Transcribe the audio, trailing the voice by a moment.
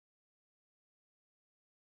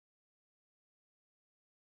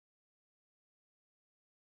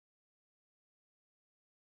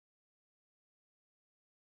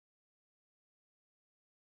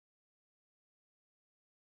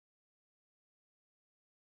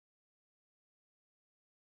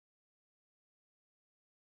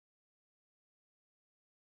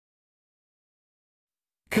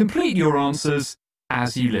Complete your answers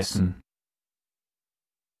as you listen.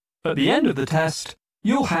 At the end of the test,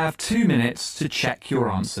 you'll have 2 minutes to check your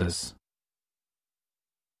answers.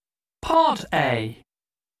 Part A.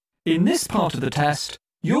 In this part of the test,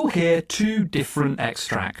 you'll hear 2 different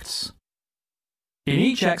extracts. In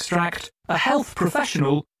each extract, a health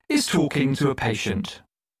professional is talking to a patient.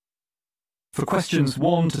 For questions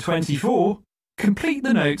 1 to 24, complete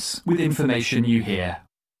the notes with information you hear.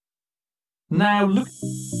 Now look.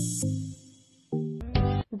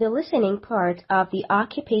 The listening part of the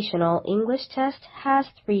occupational English test has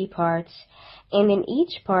 3 parts, and in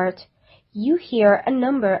each part, you hear a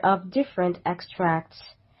number of different extracts.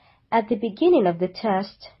 At the beginning of the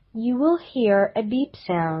test, you will hear a beep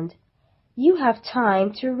sound. You have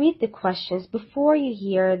time to read the questions before you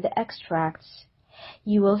hear the extracts.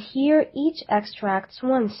 You will hear each extract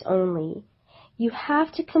once only. You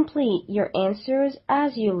have to complete your answers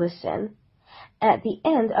as you listen. At the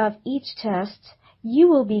end of each test, you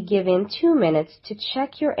will be given 2 minutes to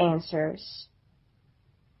check your answers.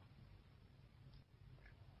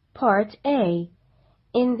 Part A.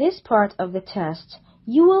 In this part of the test,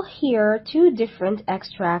 you will hear 2 different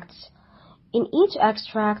extracts. In each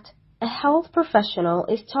extract, a health professional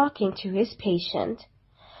is talking to his patient.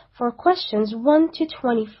 For questions 1 to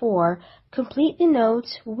 24, complete the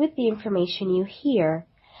notes with the information you hear.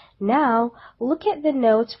 Now, look at the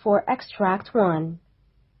notes for extract 1.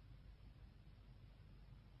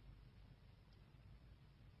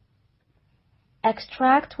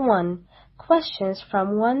 Extract 1. Questions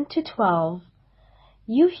from 1 to 12.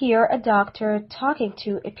 You hear a doctor talking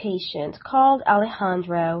to a patient called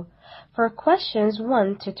Alejandro. For questions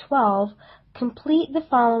 1 to 12, complete the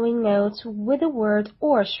following notes with a word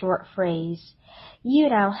or short phrase. You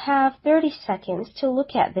now have 30 seconds to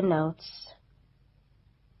look at the notes.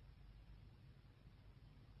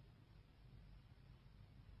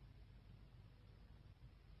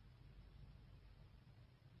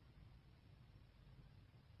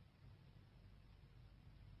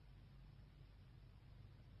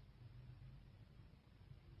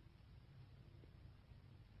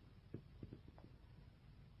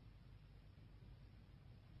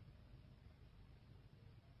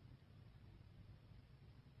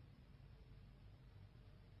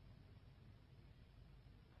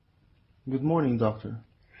 Good morning, doctor.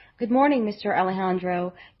 Good morning, Mr.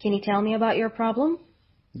 Alejandro. Can you tell me about your problem?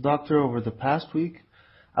 Doctor, over the past week,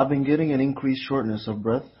 I've been getting an increased shortness of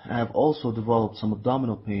breath and have also developed some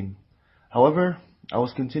abdominal pain. However, I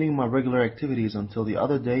was continuing my regular activities until the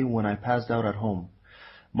other day when I passed out at home.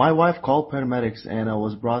 My wife called paramedics and I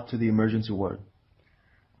was brought to the emergency ward.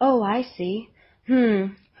 Oh, I see.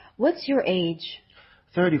 What's your age?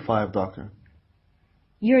 35, doctor.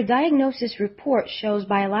 Your diagnosis report shows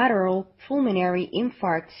bilateral pulmonary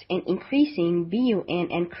infarcts and increasing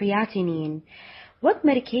BUN and creatinine. What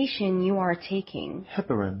medication you are taking?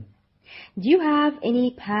 Heparin. Do you have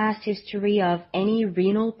any past history of any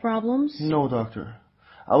renal problems? No, doctor.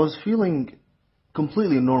 I was feeling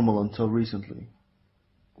completely normal until recently.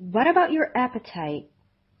 What about your appetite?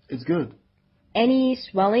 It's good. Any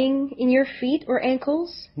swelling in your feet or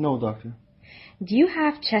ankles? No, doctor. Do you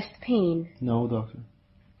have chest pain? No, doctor.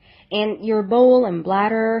 And your bowel and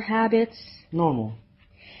bladder habits? Normal.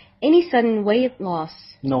 Any sudden weight loss?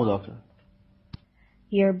 No, doctor.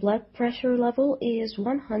 Your blood pressure level is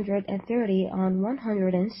 130 on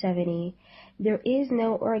 170. There is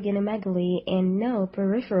no organomegaly and no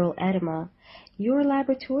peripheral edema. Your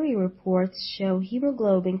laboratory reports show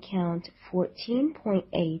hemoglobin count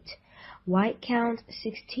 14.8, white count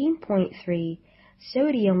 16.3,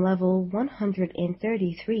 sodium level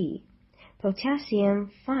 133,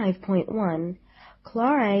 potassium 5.1,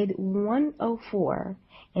 chloride 104,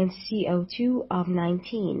 and CO2 of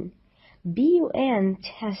 19. BUN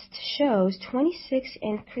test shows 26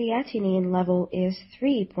 and creatinine level is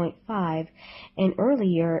 3.5 and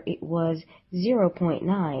earlier it was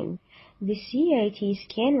 0.9. The CAT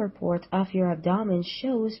scan report of your abdomen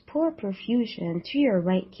shows poor perfusion to your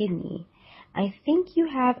right kidney. I think you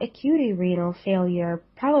have acute renal failure,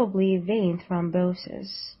 probably vein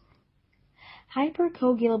thrombosis.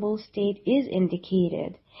 Hypercoagulable state is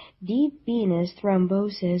indicated. Deep venous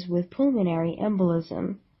thrombosis with pulmonary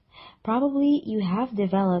embolism. Probably you have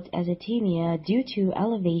developed azotemia due to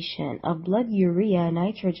elevation of blood urea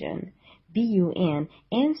nitrogen, BUN,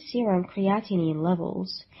 and serum creatinine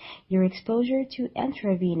levels. Your exposure to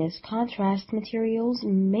intravenous contrast materials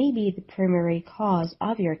may be the primary cause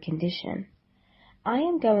of your condition. I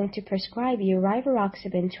am going to prescribe you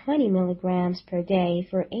rivaroxaban 20 milligrams per day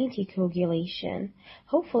for anticoagulation.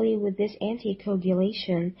 Hopefully with this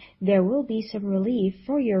anticoagulation, there will be some relief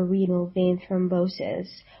for your renal vein thrombosis.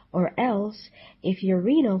 Or else, if your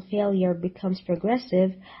renal failure becomes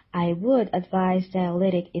progressive, I would advise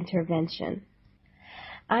dialytic intervention.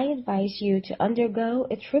 I advise you to undergo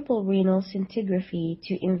a triple renal scintigraphy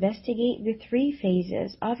to investigate the 3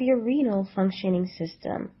 phases of your renal functioning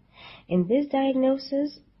system. In this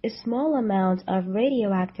diagnosis, a small amount of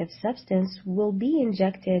radioactive substance will be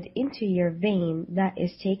injected into your vein that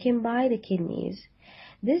is taken by the kidneys.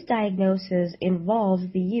 This diagnosis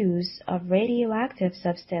involves the use of radioactive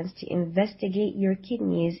substance to investigate your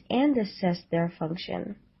kidneys and assess their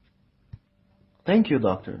function. Thank you,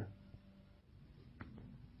 doctor.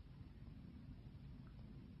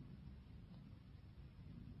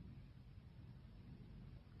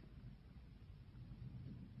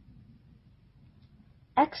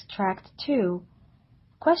 Extract 2.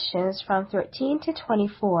 Questions from 13 to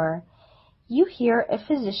 24. You hear a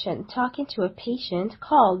physician talking to a patient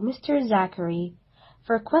called Mr. Zachary.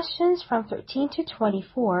 For questions from 13 to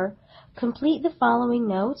 24, complete the following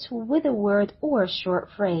notes with a word or short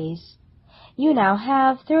phrase. You now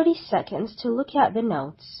have 30 seconds to look at the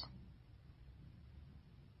notes.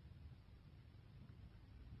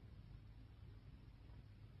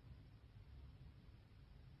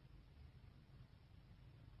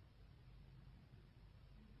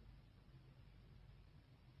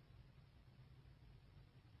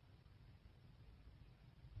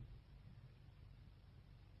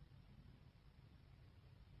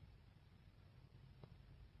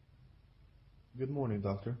 Good morning,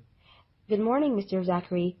 doctor. Good morning, Mr.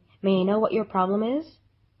 Zachary. May I know what your problem is?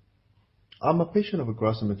 I'm a patient of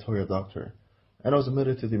aggressive material, doctor, and I was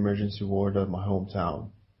admitted to the emergency ward at my hometown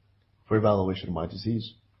for evaluation of my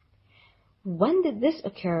disease. When did this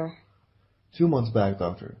occur? 2 months back,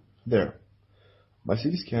 doctor. There. My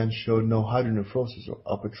CT scan showed no hydronephrosis or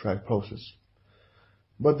upper tract process,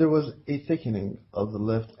 but there was a thickening of the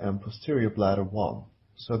left and posterior bladder wall,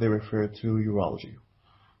 so they referred to urology.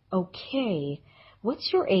 Okay.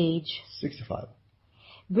 What's your age? 65.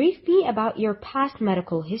 Brief me about your past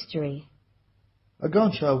medical history. A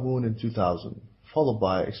gunshot wound in 2000, followed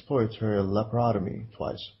by exploratory laparotomy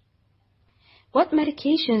twice. What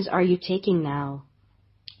medications are you taking now?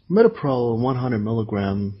 Metoprolol 100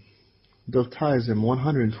 mg, diltiazem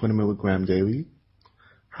 120 mg daily,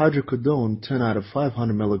 hydrocodone 10 out of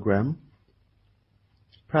 500 mg,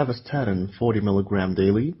 pravastatin 40 mg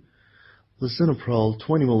daily, lisinopril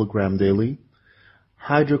 20 mg daily,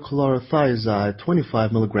 hydrochlorothiazide 25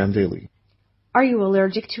 mg daily. Are you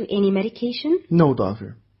allergic to any medication? No,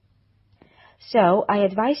 doctor. So, I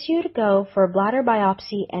advise you to go for a bladder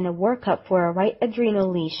biopsy and a workup for a right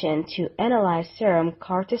adrenal lesion to analyze serum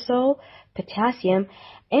cortisol, potassium,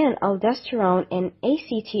 and aldosterone and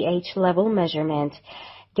ACTH level measurement.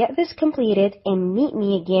 Get this completed and meet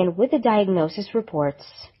me again with the diagnosis reports.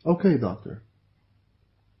 Okay, doctor.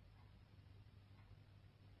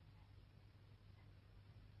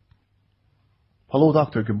 Hello,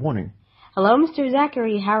 doctor. Good morning. Hello, Mr.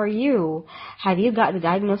 Zachary. How are you? Have you got the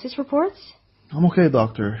diagnosis reports? I'm okay,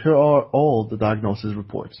 doctor. Here are all the diagnosis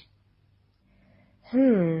reports.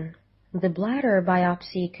 The bladder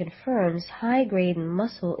biopsy confirms high-grade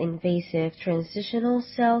muscle-invasive transitional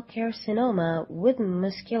cell carcinoma with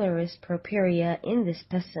muscularis properia in the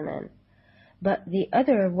specimen, but the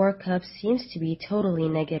other workup seems to be totally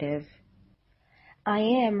negative. I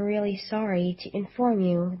am really sorry to inform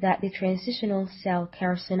you that the transitional cell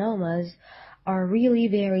carcinomas are really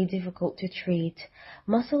very difficult to treat.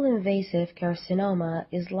 Muscle-invasive carcinoma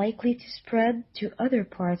is likely to spread to other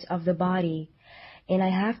parts of the body, and I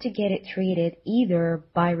have to get it treated either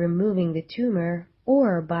by removing the tumor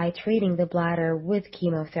or by treating the bladder with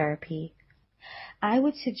chemotherapy. I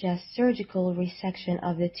would suggest surgical resection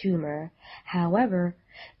of the tumor. However,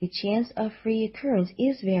 the chance of reoccurrence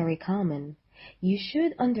is very common. You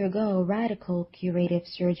should undergo radical curative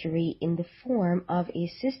surgery in the form of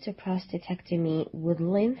a cystoprostatectomy with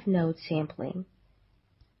lymph node sampling.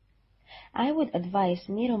 I would advise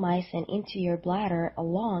mitomycin into your bladder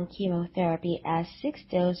along chemotherapy as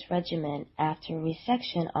 6-dose regimen after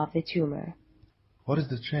resection of the tumor. What is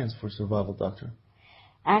the chance for survival, doctor?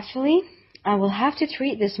 Actually, I will have to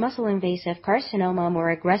treat this muscle-invasive carcinoma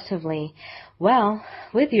more aggressively. Well,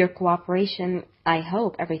 with your cooperation, I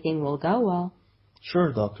hope everything will go well.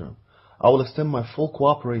 Sure, doctor. I will extend my full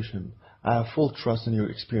cooperation. I have full trust in your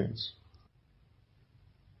experience.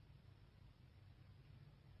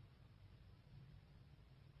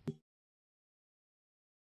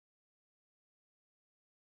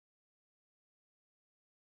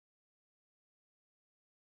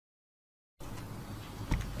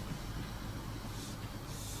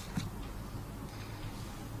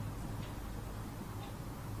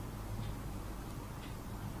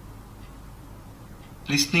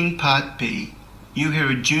 Listening Part B. You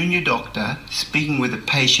hear a junior doctor speaking with a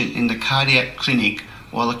patient in the cardiac clinic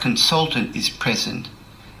while a consultant is present.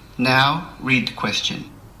 Now read the question.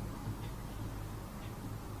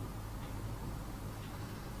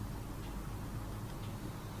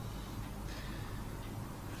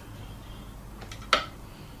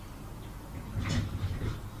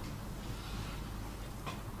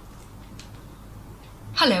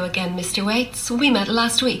 Hello again, Mr. Waits. We met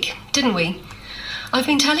last week, didn't we? I've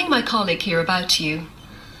been telling my colleague here about you.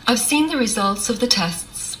 I've seen the results of the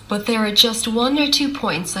tests, but there are just 1 or 2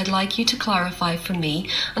 points I'd like you to clarify for me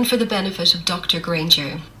and for the benefit of Dr.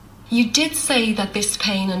 Granger. You did say that this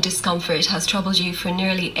pain and discomfort has troubled you for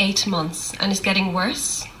nearly 8 months and is getting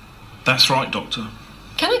worse? That's right, Doctor.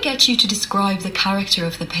 Can I get you to describe the character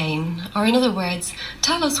of the pain? Or in other words,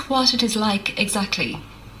 tell us what it is like exactly.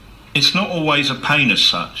 It's not always a pain as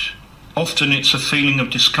such. Often it's a feeling of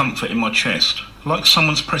discomfort in my chest, like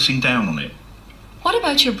someone's pressing down on it. What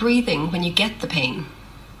about your breathing when you get the pain?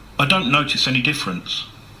 I don't notice any difference.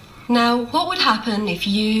 Now, what would happen if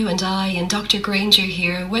you and I and Dr. Granger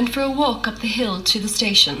here went for a walk up the hill to the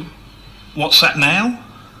station? What's that now?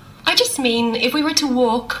 I just mean, if we were to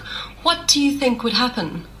walk, what do you think would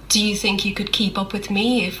happen? Do you think you could keep up with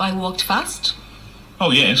me if I walked fast?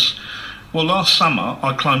 Oh yes. Well, last summer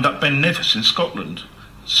I climbed up Ben Nevis in Scotland,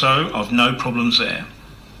 so I've no problems there.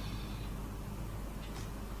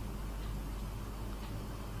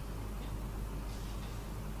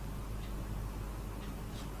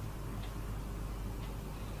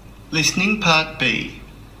 Listening Part B.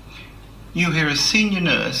 You hear a senior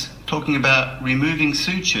nurse talking about removing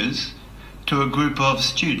sutures to a group of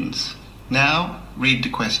students. Now read the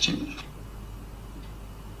question.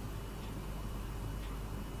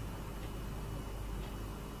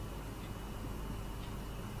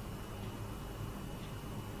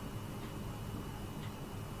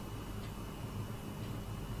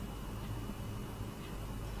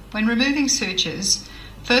 When removing sutures,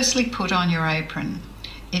 firstly put on your apron.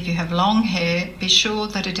 If you have long hair, be sure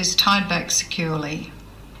that it is tied back securely.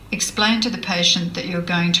 Explain to the patient that you're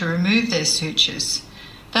going to remove their sutures.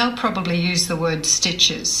 They'll probably use the word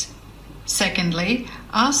stitches. Secondly,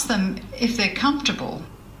 ask them if they're comfortable.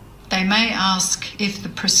 They may ask if the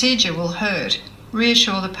procedure will hurt.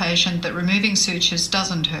 Reassure the patient that removing sutures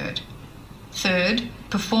doesn't hurt. Third,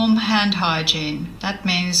 perform hand hygiene. That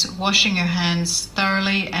means washing your hands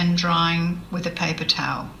thoroughly and drying with a paper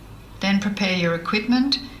towel. Then prepare your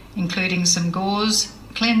equipment, including some gauze,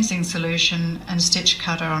 cleansing solution and stitch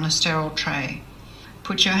cutter on a sterile tray.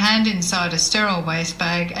 Put your hand inside a sterile waste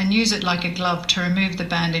bag and use it like a glove to remove the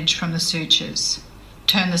bandage from the sutures.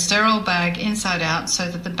 Turn the sterile bag inside out so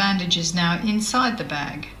that the bandage is now inside the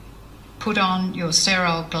bag. Put on your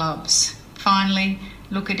sterile gloves. Finally,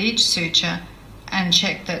 look at each suture and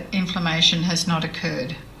check that inflammation has not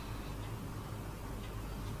occurred.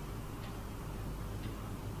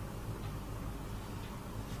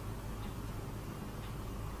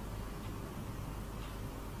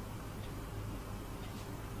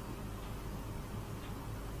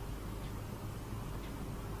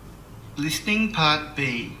 Listening Part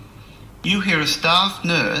B. You hear a staff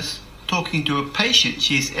nurse talking to a patient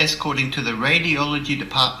she is escorting to the radiology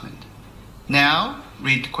department. Now,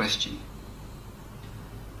 read the question.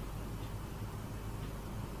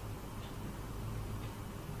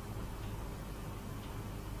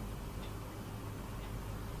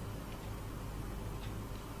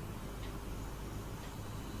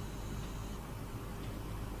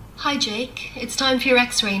 Hi, Jake. It's time for your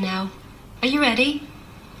x-ray now. Are you ready?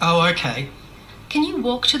 Oh, okay. Can you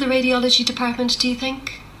walk to the radiology department, do you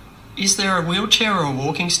think? Is there a wheelchair or a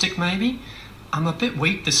walking stick, maybe? I'm a bit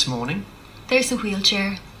weak this morning. There's a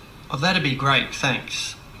wheelchair. Oh, that'd be great,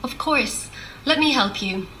 thanks. Of course. Let me help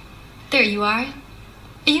you. There you are.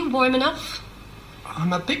 Are you warm enough?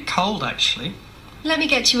 I'm a bit cold, actually. Let me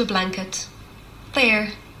get you a blanket.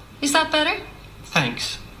 There. Is that better?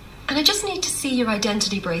 Thanks. And I just need to see your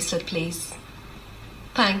identity bracelet, please.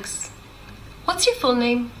 Thanks. What's your full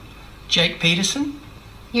name? Jake Peterson,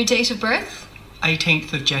 Your date of birth?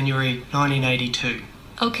 18th of January 1982.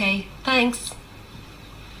 Okay, thanks.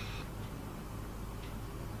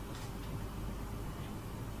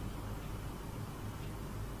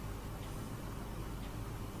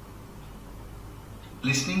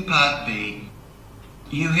 Listening Part B.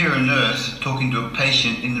 You hear a nurse talking to a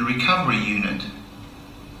patient in the recovery unit.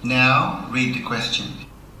 Now read the question.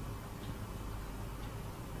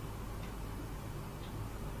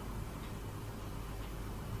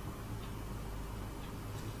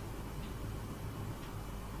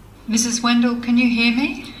 Mrs. Wendell, can you hear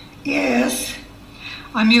me? Yes.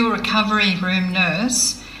 I'm your recovery room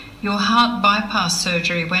nurse. Your heart bypass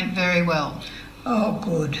surgery went very well. Oh,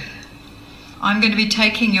 good. I'm going to be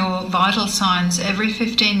taking your vital signs every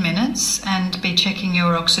 15 minutes and be checking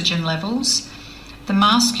your oxygen levels. The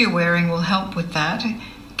mask you're wearing will help with that.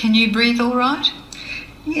 Can you breathe all right?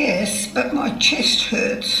 Yes, but my chest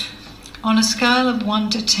hurts. On a scale of 1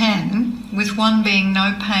 to 10, with 1 being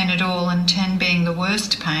no pain at all and 10 being the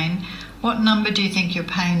worst pain, what number do you think your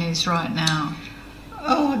pain is right now?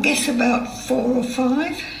 Oh, I guess about 4 or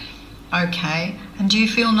 5. Okay. And do you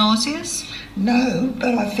feel nauseous? No,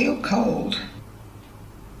 but I feel cold.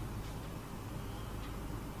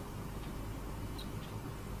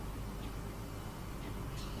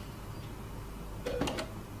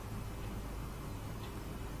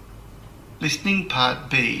 Listening Part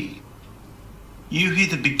B. You hear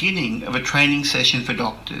the beginning of a training session for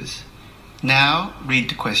doctors. Now read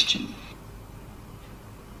the question.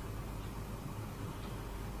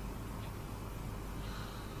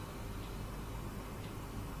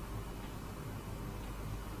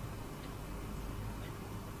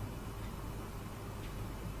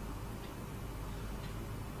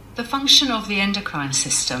 The function of the endocrine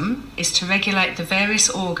system is to regulate the various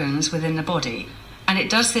organs within the body, and it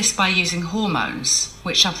does this by using hormones,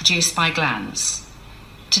 which are produced by glands.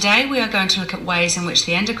 Today we are going to look at ways in which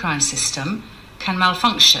the endocrine system can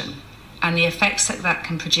malfunction and the effects that that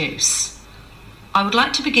can produce. I would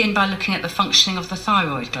like to begin by looking at the functioning of the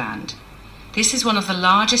thyroid gland. This is one of the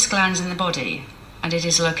largest glands in the body, and it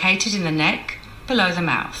is located in the neck below the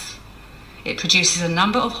mouth. It produces a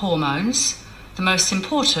number of hormones, the most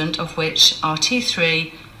important of which are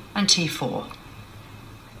T3 and T4.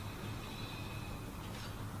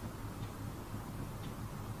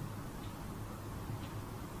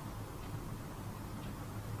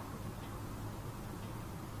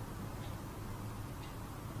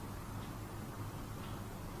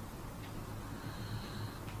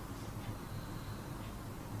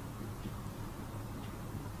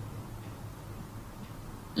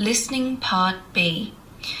 Listening Part B.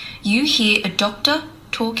 You hear a doctor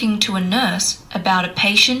talking to a nurse about a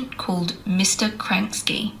patient called Mr.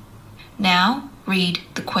 Kransky. Now read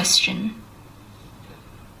the question.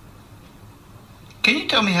 Can you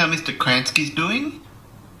tell me how Mr. Kransky's doing?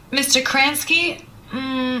 Mr. Kransky?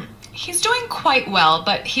 He's doing quite well,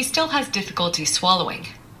 but he still has difficulty swallowing.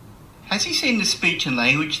 Has he seen the speech and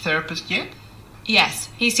language therapist yet? Yes,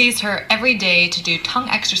 he sees her every day to do tongue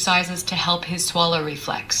exercises to help his swallow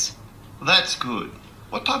reflex. Well, that's good.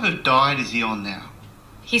 What type of diet is he on now?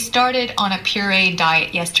 He started on a puree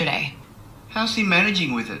diet yesterday. How's he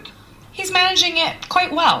managing with it? He's managing it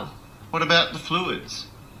quite well. What about the fluids?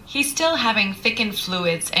 He's still having thickened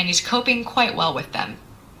fluids and he's coping quite well with them.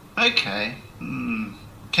 Okay. Can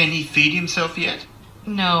he feed himself yet?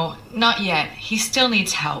 No, not yet. He still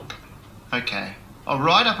needs help. Okay. I'll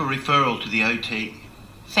write up a referral to the OT.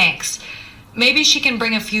 Thanks. Maybe she can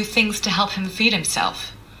bring a few things to help him feed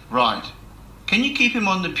himself. Right. Can you keep him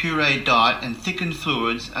on the puree diet and thickened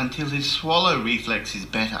fluids until his swallow reflex is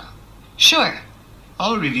better? Sure.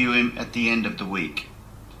 I'll review him at the end of the week.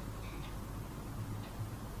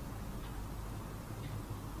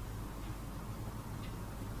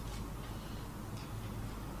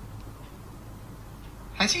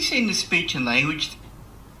 Has he seen the speech and language?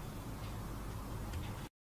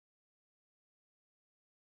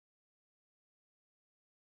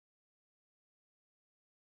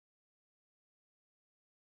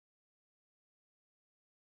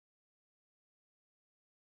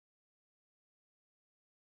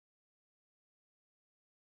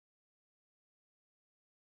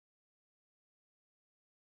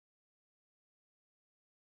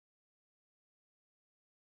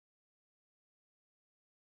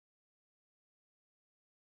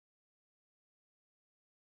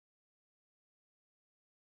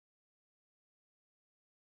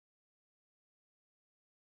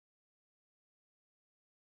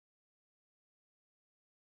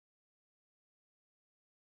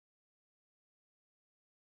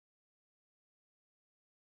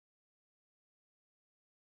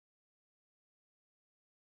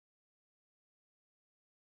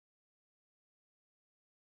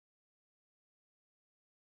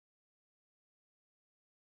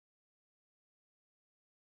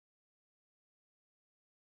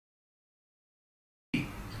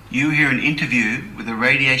 You hear an interview with a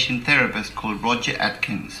radiation therapist called Roger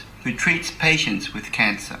Atkins, who treats patients with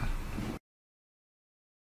cancer.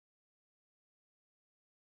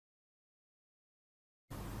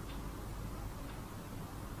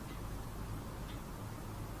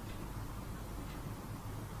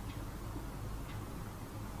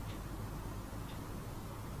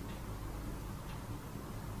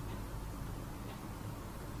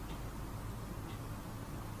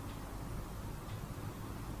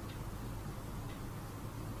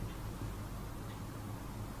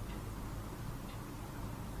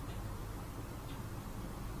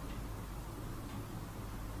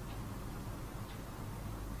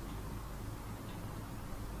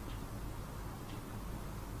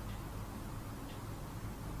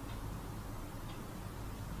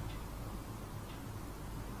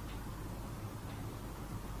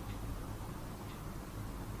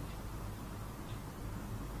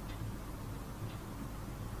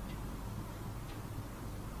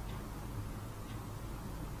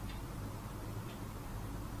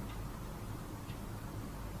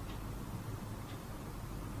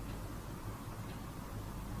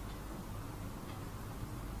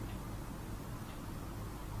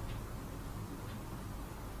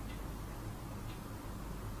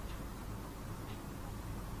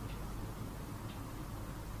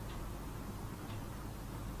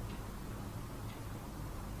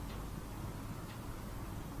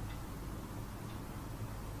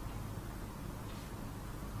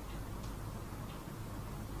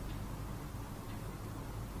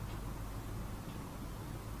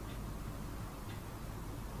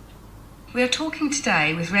 We are talking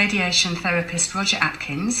today with radiation therapist Roger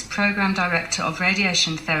Atkins, Programme Director of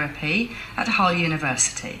Radiation Therapy at Hull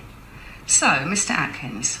University. So, Mr.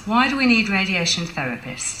 Atkins, why do we need radiation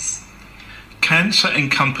therapists? Cancer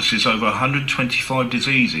encompasses over 125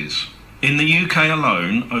 diseases. In the UK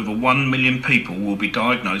alone, over 1 million people will be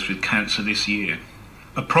diagnosed with cancer this year.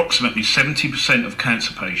 Approximately 70% of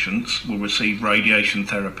cancer patients will receive radiation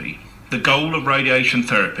therapy. The goal of radiation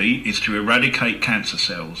therapy is to eradicate cancer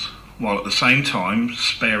cells, while at the same time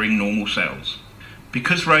sparing normal cells.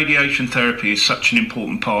 Because radiation therapy is such an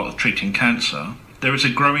important part of treating cancer, there is a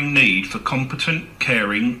growing need for competent,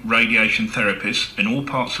 caring radiation therapists in all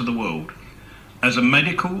parts of the world. As a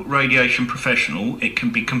medical radiation professional, it can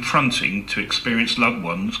be confronting to experience loved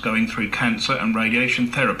ones going through cancer and radiation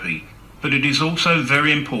therapy, but it is also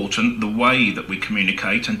very important the way that we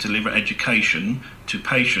communicate and deliver education to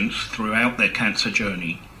patients throughout their cancer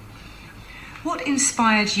journey. What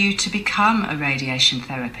inspired you to become a radiation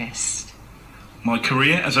therapist? My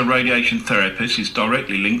career as a radiation therapist is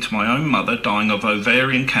directly linked to my own mother dying of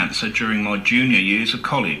ovarian cancer during my junior years of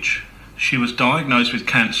college. She was diagnosed with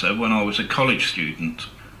cancer when I was a college student.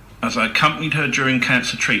 As I accompanied her during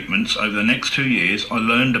cancer treatments over the next 2 years, I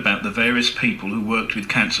learned about the various people who worked with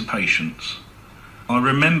cancer patients. I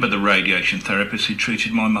remember the radiation therapist who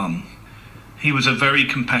treated my mum. He was a very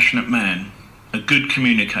compassionate man, a good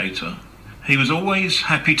communicator. He was always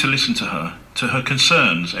happy to listen to her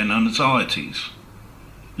concerns and anxieties.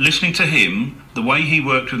 Listening to him, the way he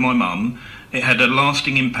worked with my mum, it had a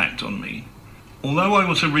lasting impact on me. Although I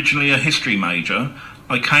was originally a history major,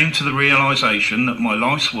 I came to the realisation that my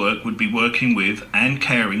life's work would be working with and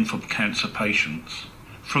caring for cancer patients.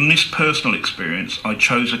 From this personal experience, I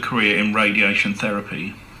chose a career in radiation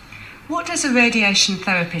therapy. What does a radiation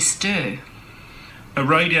therapist do? A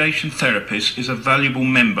radiation therapist is a valuable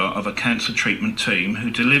member of a cancer treatment team who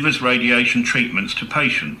delivers radiation treatments to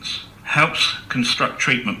patients, helps construct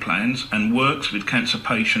treatment plans, and works with cancer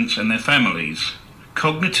patients and their families.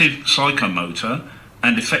 Cognitive psychomotor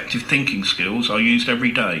and effective thinking skills are used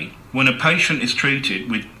every day. When a patient is treated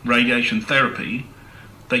with radiation therapy,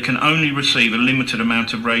 they can only receive a limited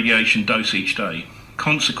amount of radiation dose each day.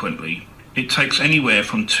 Consequently, it takes anywhere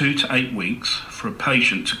from 2 to 8 weeks for a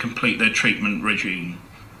patient to complete their treatment regime.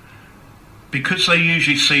 Because they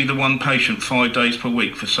usually see the one patient 5 days per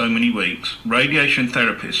week for so many weeks, radiation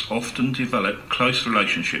therapists often develop close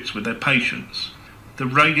relationships with their patients. The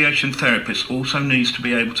radiation therapist also needs to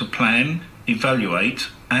be able to plan, evaluate,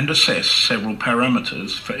 and assess several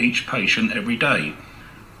parameters for each patient every day.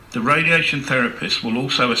 The radiation therapist will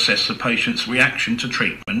also assess the patient's reaction to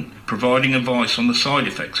treatment, providing advice on the side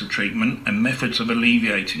effects of treatment and methods of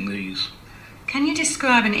alleviating these. Can you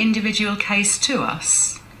describe an individual case to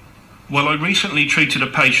us? Well, I recently treated a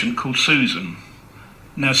patient called Susan.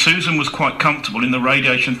 Now, Susan was quite comfortable in the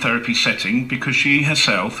radiation therapy setting because she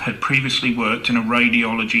herself had previously worked in a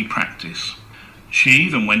radiology practice. She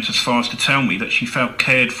even went as far as to tell me that she felt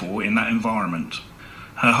cared for in that environment.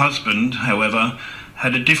 Her husband, however,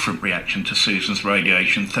 had a different reaction to Susan's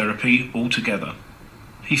radiation therapy altogether.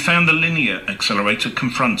 He found the linear accelerator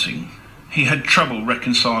confronting. He had trouble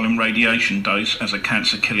reconciling radiation dose as a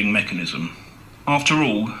cancer-killing mechanism. After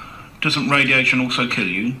all, doesn't radiation also kill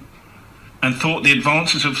you? And thought the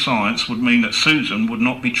advances of science would mean that Susan would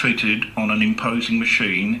not be treated on an imposing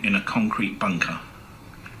machine in a concrete bunker.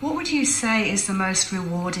 What would you say is the most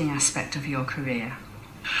rewarding aspect of your career?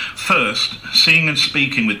 First, seeing and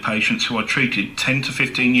speaking with patients who I treated 10 to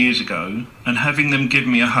 15 years ago and having them give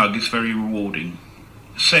me a hug is very rewarding.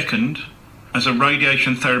 Second, as a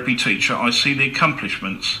radiation therapy teacher, I see the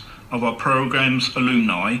accomplishments of our programme's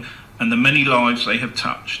alumni and the many lives they have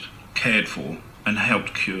touched, cared for, and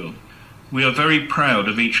helped cure. We are very proud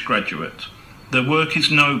of each graduate. Their work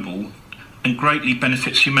is noble and greatly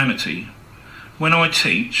benefits humanity. When I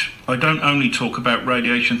teach, I don't only talk about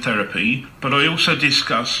radiation therapy, but I also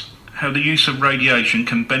discuss how the use of radiation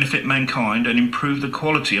can benefit mankind and improve the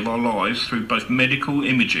quality of our lives through both medical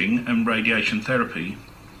imaging and radiation therapy.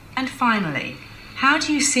 And finally, how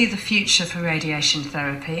do you see the future for radiation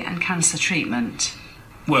therapy and cancer treatment?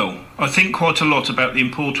 Well, I think quite a lot about the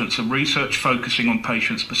importance of research focusing on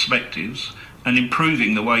patients' perspectives and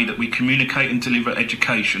improving the way that we communicate and deliver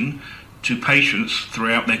education to patients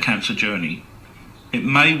throughout their cancer journey. It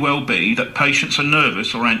may well be that patients are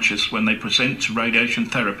nervous or anxious when they present to radiation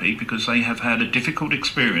therapy because they have had a difficult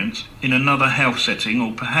experience in another health setting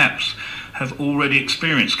or perhaps have already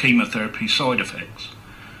experienced chemotherapy side effects.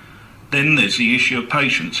 Then there's the issue of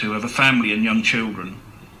patients who have a family and young children.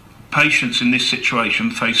 Patients in this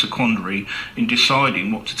situation face a quandary in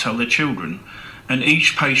deciding what to tell their children, and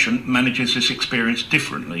each patient manages this experience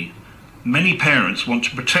differently. Many parents want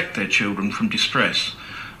to protect their children from distress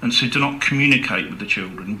and so do not communicate with the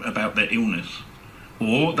children about their illness,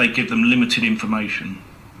 or they give them limited information.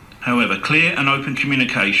 However, clear and open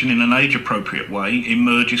communication in an age-appropriate way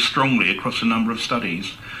emerges strongly across a number of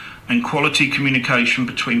studies, and quality communication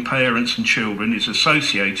between parents and children is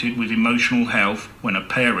associated with emotional health when a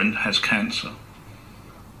parent has cancer.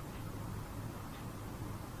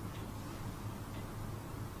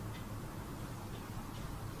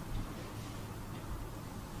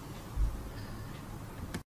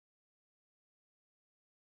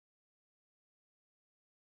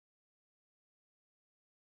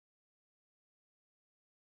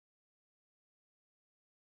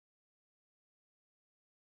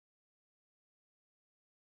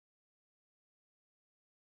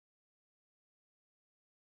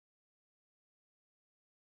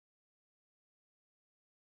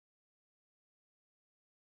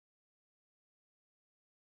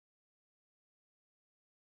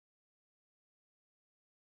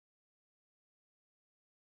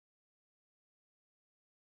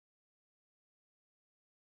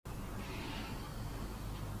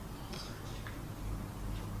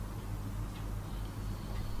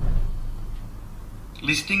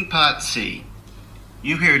 Listening Part C.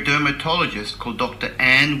 You hear a dermatologist called Dr.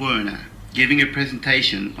 Anne Werner giving a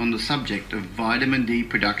presentation on the subject of vitamin D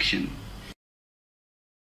production.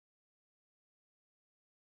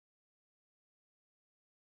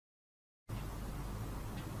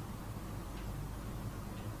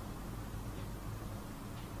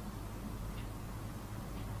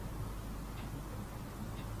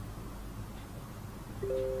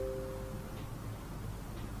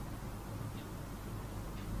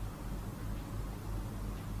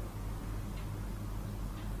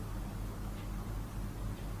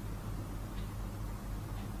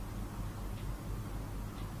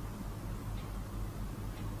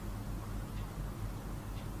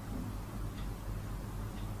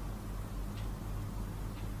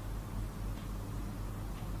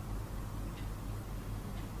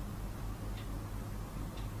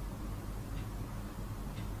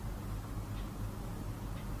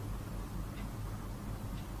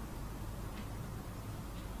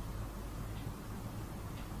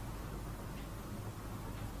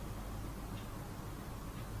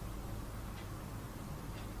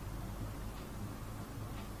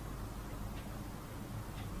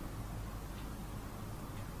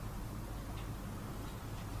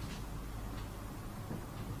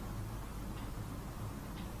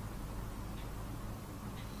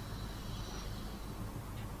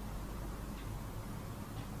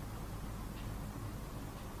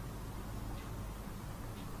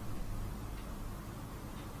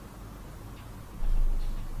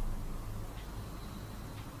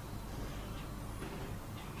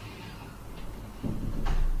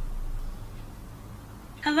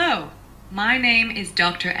 Hello, my name is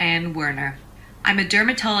Dr. Anne Werner. I'm a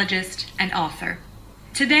dermatologist and author.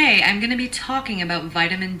 Today I'm going to be talking about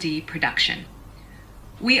vitamin D production.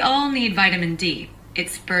 We all need vitamin D. It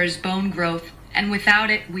spurs bone growth, and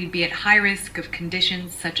without it we'd be at high risk of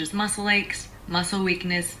conditions such as muscle aches, muscle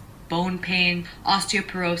weakness, bone pain,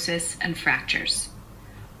 osteoporosis, and fractures.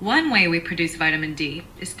 One way we produce vitamin D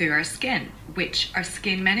is through our skin, which our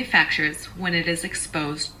skin manufactures when it is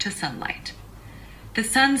exposed to sunlight. The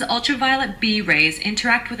sun's ultraviolet B rays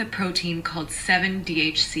interact with a protein called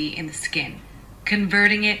 7-DHC in the skin,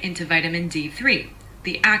 converting it into vitamin D3,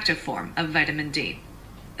 the active form of vitamin D.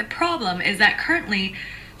 The problem is that currently,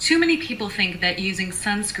 too many people think that using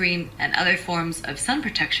sunscreen and other forms of sun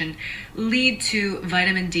protection lead to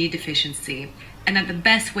vitamin D deficiency, and that the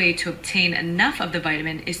best way to obtain enough of the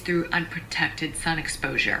vitamin is through unprotected sun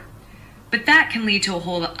exposure. But that can lead to a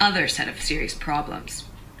whole other set of serious problems.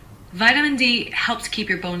 Vitamin D helps keep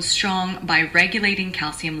your bones strong by regulating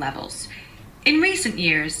calcium levels. In recent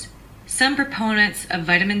years, some proponents of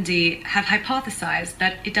vitamin D have hypothesized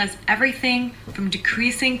that it does everything from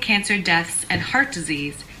decreasing cancer deaths and heart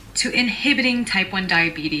disease to inhibiting type 1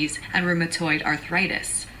 diabetes and rheumatoid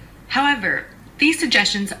arthritis. However, these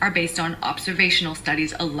suggestions are based on observational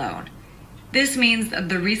studies alone. This means that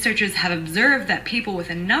the researchers have observed that people with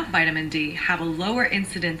enough vitamin D have a lower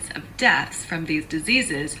incidence of deaths from these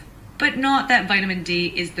diseases, but not that vitamin D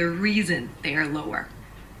is the reason they are lower.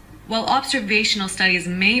 While observational studies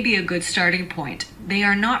may be a good starting point, they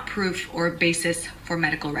are not proof or a basis for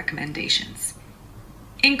medical recommendations.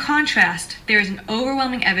 In contrast, there is an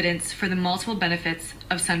overwhelming evidence for the multiple benefits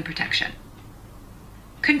of sun protection.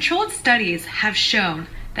 Controlled studies have shown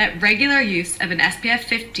that regular use of an SPF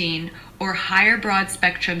 15 or higher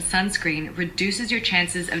broad-spectrum sunscreen reduces your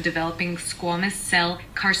chances of developing squamous cell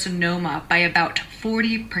carcinoma by about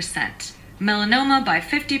 40%, melanoma by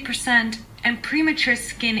 50%, and premature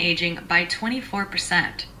skin aging by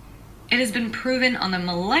 24%. It has been proven on the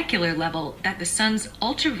molecular level that the sun's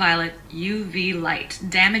ultraviolet UV light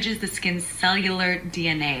damages the skin's cellular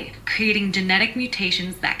DNA, creating genetic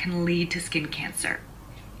mutations that can lead to skin cancer.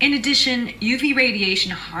 In addition, UV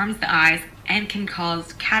radiation harms the eyes and can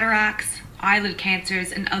cause cataracts, eyelid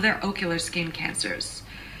cancers, and other ocular skin cancers.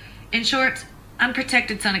 In short,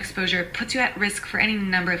 unprotected sun exposure puts you at risk for any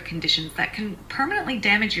number of conditions that can permanently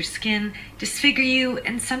damage your skin, disfigure you,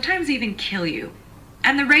 and sometimes even kill you.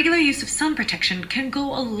 And the regular use of sun protection can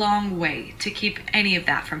go a long way to keep any of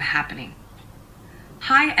that from happening.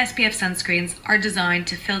 High SPF sunscreens are designed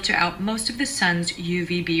to filter out most of the sun's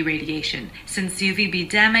UVB radiation, since UVB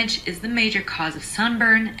damage is the major cause of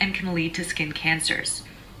sunburn and can lead to skin cancers.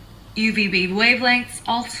 UVB wavelengths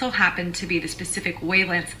also happen to be the specific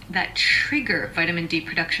wavelengths that trigger vitamin D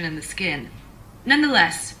production in the skin.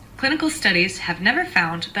 Nonetheless, clinical studies have never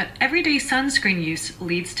found that everyday sunscreen use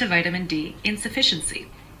leads to vitamin D insufficiency.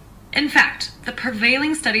 In fact, the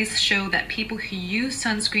prevailing studies show that people who use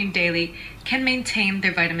sunscreen daily can maintain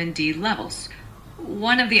their vitamin D levels.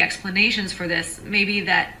 One of the explanations for this may be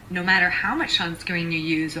that no matter how much sunscreen you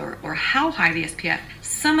use or how high the SPF,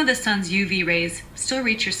 some of the sun's UV rays still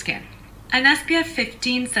reach your skin. An SPF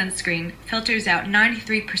 15 sunscreen filters out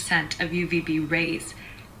 93% of UVB rays.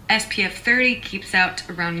 SPF 30 keeps out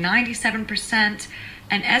around 97%,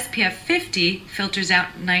 and SPF 50 filters out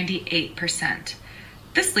 98%.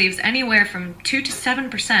 This leaves anywhere from 2 to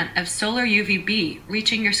 7% of solar UVB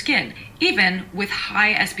reaching your skin, even with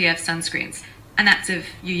high SPF sunscreens. And that's if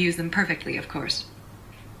you use them perfectly, of course.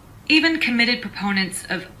 Even committed proponents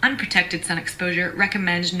of unprotected sun exposure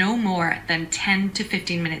recommend no more than 10 to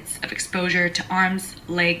 15 minutes of exposure to arms,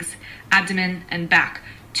 legs, abdomen, and back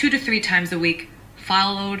 2 to 3 times a week,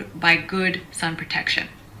 followed by good sun protection.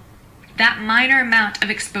 That minor amount of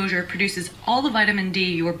exposure produces all the vitamin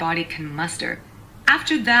D your body can muster.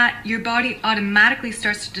 After that, your body automatically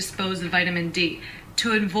starts to dispose of vitamin D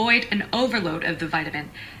to avoid an overload of the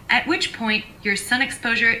vitamin, at which point your sun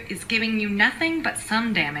exposure is giving you nothing but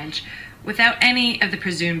some damage without any of the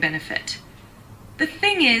presumed benefit. The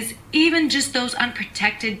thing is, even just those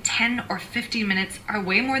unprotected 10 or 15 minutes are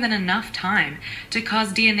way more than enough time to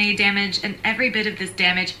cause DNA damage, and every bit of this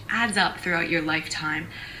damage adds up throughout your lifetime,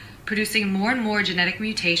 producing more and more genetic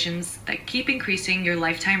mutations that keep increasing your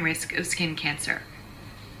lifetime risk of skin cancer.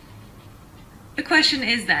 The question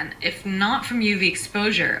is then, if not from UV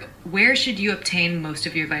exposure, where should you obtain most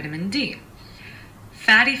of your vitamin D?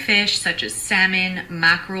 Fatty fish such as salmon,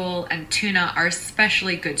 mackerel, and tuna are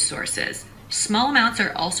especially good sources. Small amounts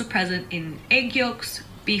are also present in egg yolks,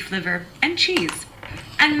 beef liver, and cheese.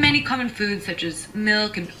 And many common foods such as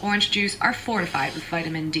milk and orange juice are fortified with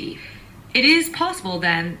vitamin D. It is possible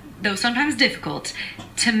then, though sometimes difficult,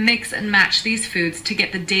 to mix and match these foods to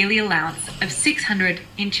get the daily allowance of 600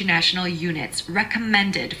 international units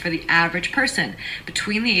recommended for the average person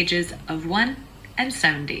between the ages of 1 and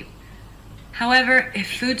 70. However,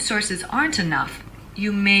 if food sources aren't enough,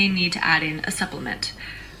 you may need to add in a supplement.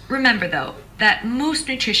 Remember though, that most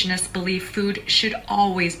nutritionists believe food should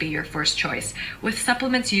always be your first choice, with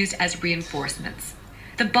supplements used as reinforcements.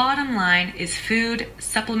 The bottom line is food,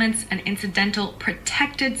 supplements, and incidental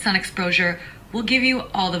protected sun exposure will give you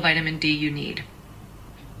all the vitamin D you need.